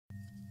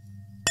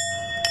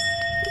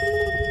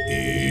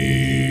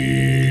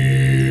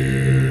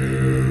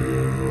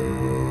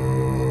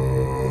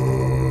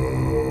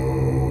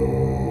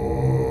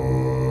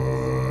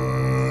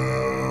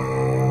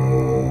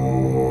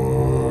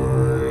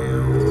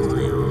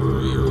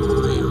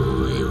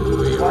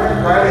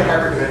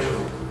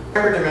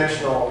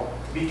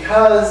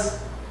because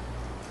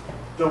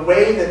the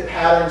way that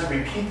patterns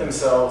repeat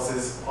themselves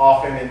is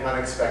often in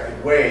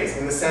unexpected ways,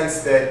 in the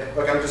sense that,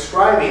 look, I'm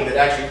describing that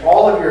actually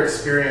all of your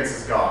experience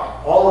is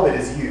God. All of it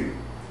is you.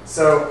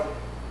 So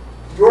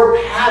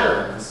your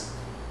patterns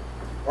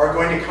are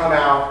going to come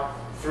out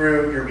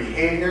through your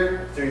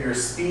behavior, through your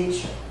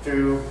speech,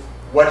 through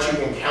what you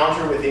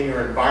encounter within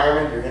your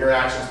environment, your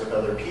interactions with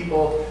other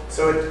people.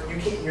 So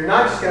you're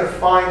not just going to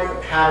find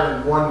a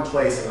pattern in one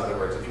place, in other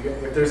words.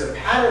 If there's a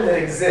pattern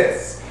that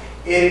exists,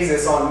 it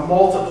exists on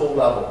multiple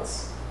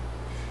levels.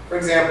 For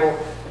example,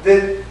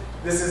 this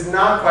is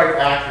not quite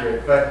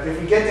accurate, but if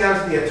we get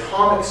down to the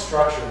atomic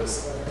structure,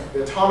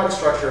 the atomic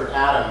structure of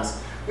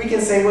atoms, we can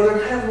say, well,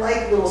 they're kind of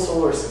like little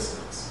solar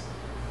systems.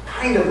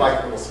 Kind of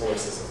like little solar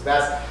systems.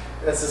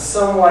 That's a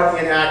somewhat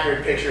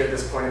inaccurate picture at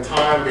this point in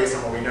time based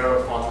on what we know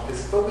of quantum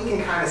physics, but we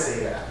can kind of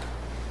say that.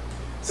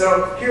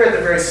 So here at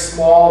the very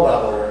small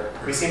level,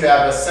 we seem to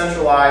have a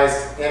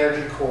centralized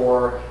energy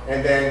core,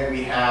 and then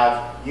we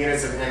have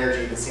units of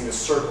energy that seem to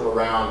circle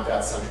around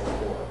that central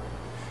core.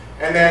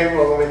 And then,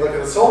 well, when we look at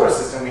the solar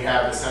system, we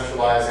have the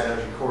centralized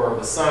energy core of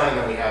the sun,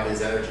 and we have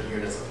these energy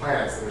units of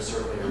planets that are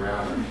circling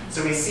around.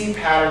 So we see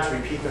patterns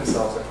repeat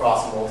themselves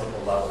across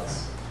multiple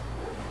levels.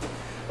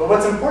 But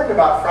what's important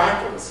about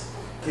fractals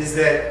is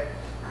that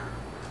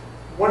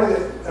one of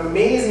the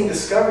amazing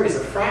discoveries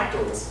of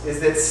fractals is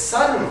that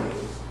suddenly,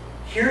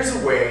 here's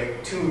a way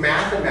to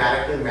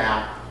mathematically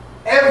map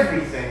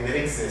everything that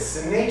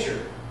exists in nature,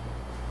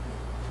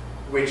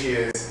 which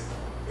is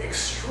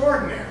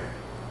extraordinary.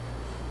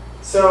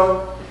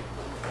 So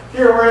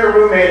here we're in a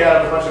room made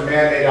out of a bunch of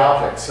man-made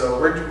objects, so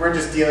we're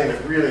just dealing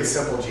with really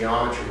simple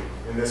geometry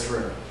in this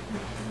room.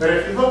 But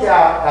if you look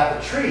out at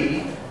the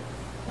tree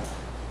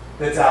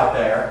that's out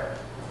there,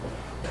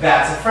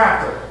 that's a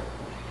fractal.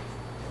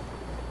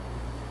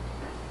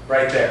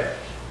 Right there.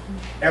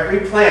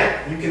 Every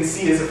plant you can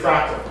see is a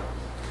fractal.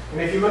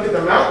 And if you look at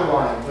the mountain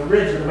line, the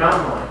ridge of the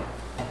mountain line,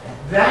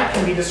 that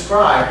can be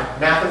described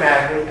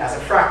mathematically as a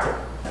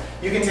fractal.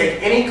 You can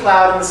take any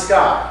cloud in the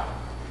sky.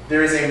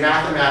 There is a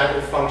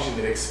mathematical function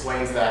that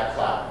explains that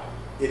cloud.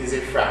 It is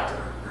a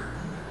fractal.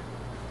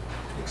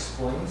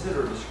 Explains it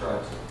or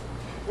describes it?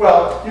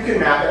 Well, you can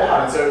map it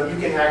out. And so you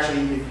can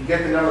actually, if you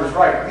get the numbers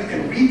right, you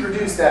can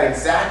reproduce that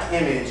exact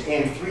image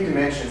in 3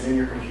 dimensions in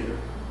your computer.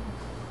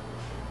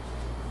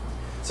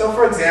 So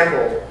for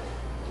example,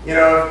 you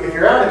know, if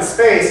you're out in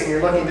space and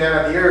you're looking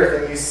down at the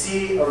Earth and you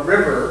see a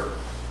river,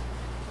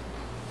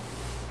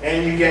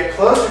 and you get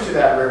closer to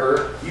that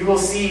river, you will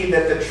see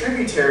that the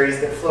tributaries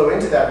that flow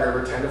into that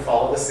river tend to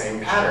follow the same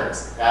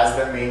patterns as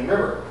the main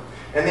river.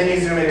 And then you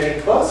zoom in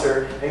any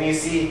closer, and you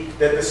see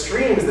that the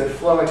streams that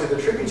flow into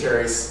the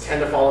tributaries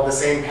tend to follow the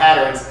same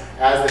patterns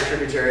as the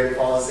tributary that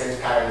follows the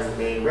same pattern as the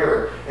main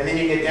river. And then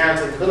you get down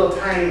to little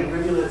tiny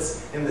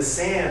rivulets in the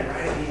sand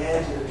right at the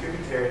edge of the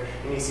tributary,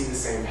 and you see the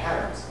same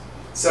patterns.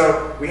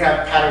 So we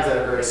have patterns at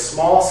a very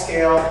small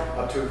scale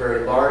up to a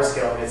very large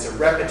scale, and it's a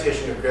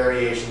repetition of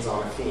variations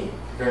on a theme,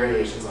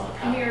 variations on a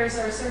pattern. Here's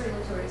our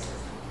circulatory system.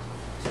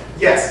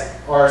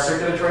 Yes, our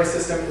circulatory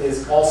system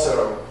is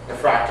also a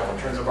fractal. In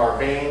terms of our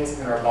veins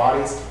in our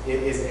bodies,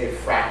 it is a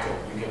fractal.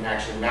 You can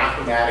actually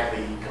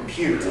mathematically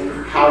compute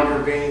how your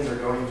veins are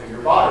going through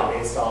your body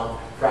based on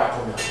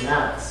fractal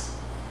mathematics.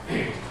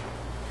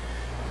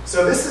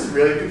 So this is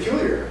really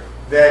peculiar,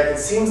 that it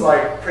seems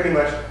like pretty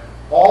much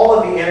all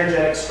of the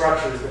energetic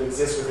structures that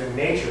exist within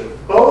nature,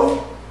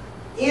 both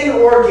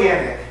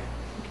inorganic,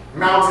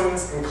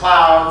 mountains and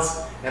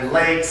clouds and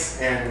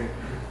lakes and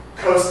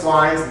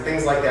coastlines and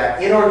things like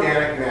that,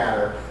 inorganic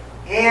matter,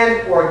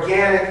 and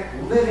organic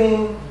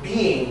living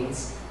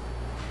beings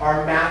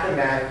are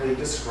mathematically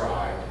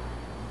described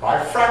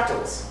by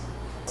fractals.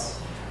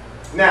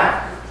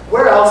 Now,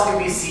 where else do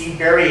we see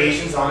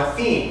variations on a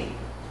theme?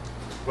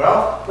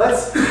 Well,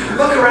 let's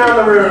look around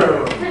the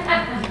room.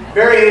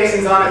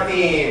 Variations on a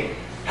theme.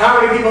 How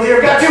many people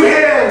here have got 2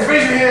 hands?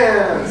 Raise your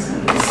hands.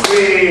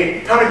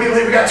 Sweet. How many people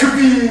here have got 2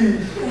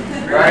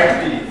 feet?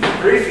 Right?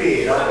 3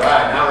 feet. All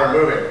right, now we're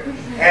moving.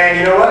 And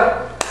you know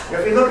what?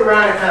 If we look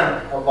around at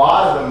kind of a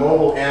lot of the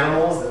mobile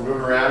animals that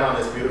move around on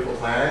this beautiful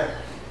planet,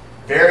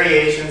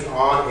 variations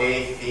on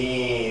a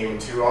theme.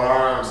 2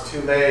 arms,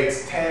 2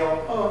 legs,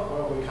 tail. Oh,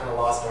 well, we kind of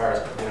lost ours,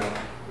 but you know,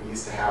 we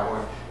used to have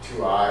one.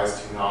 2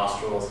 eyes, 2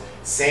 nostrils.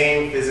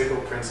 Same physical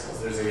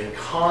principles. There's an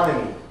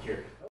economy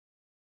here.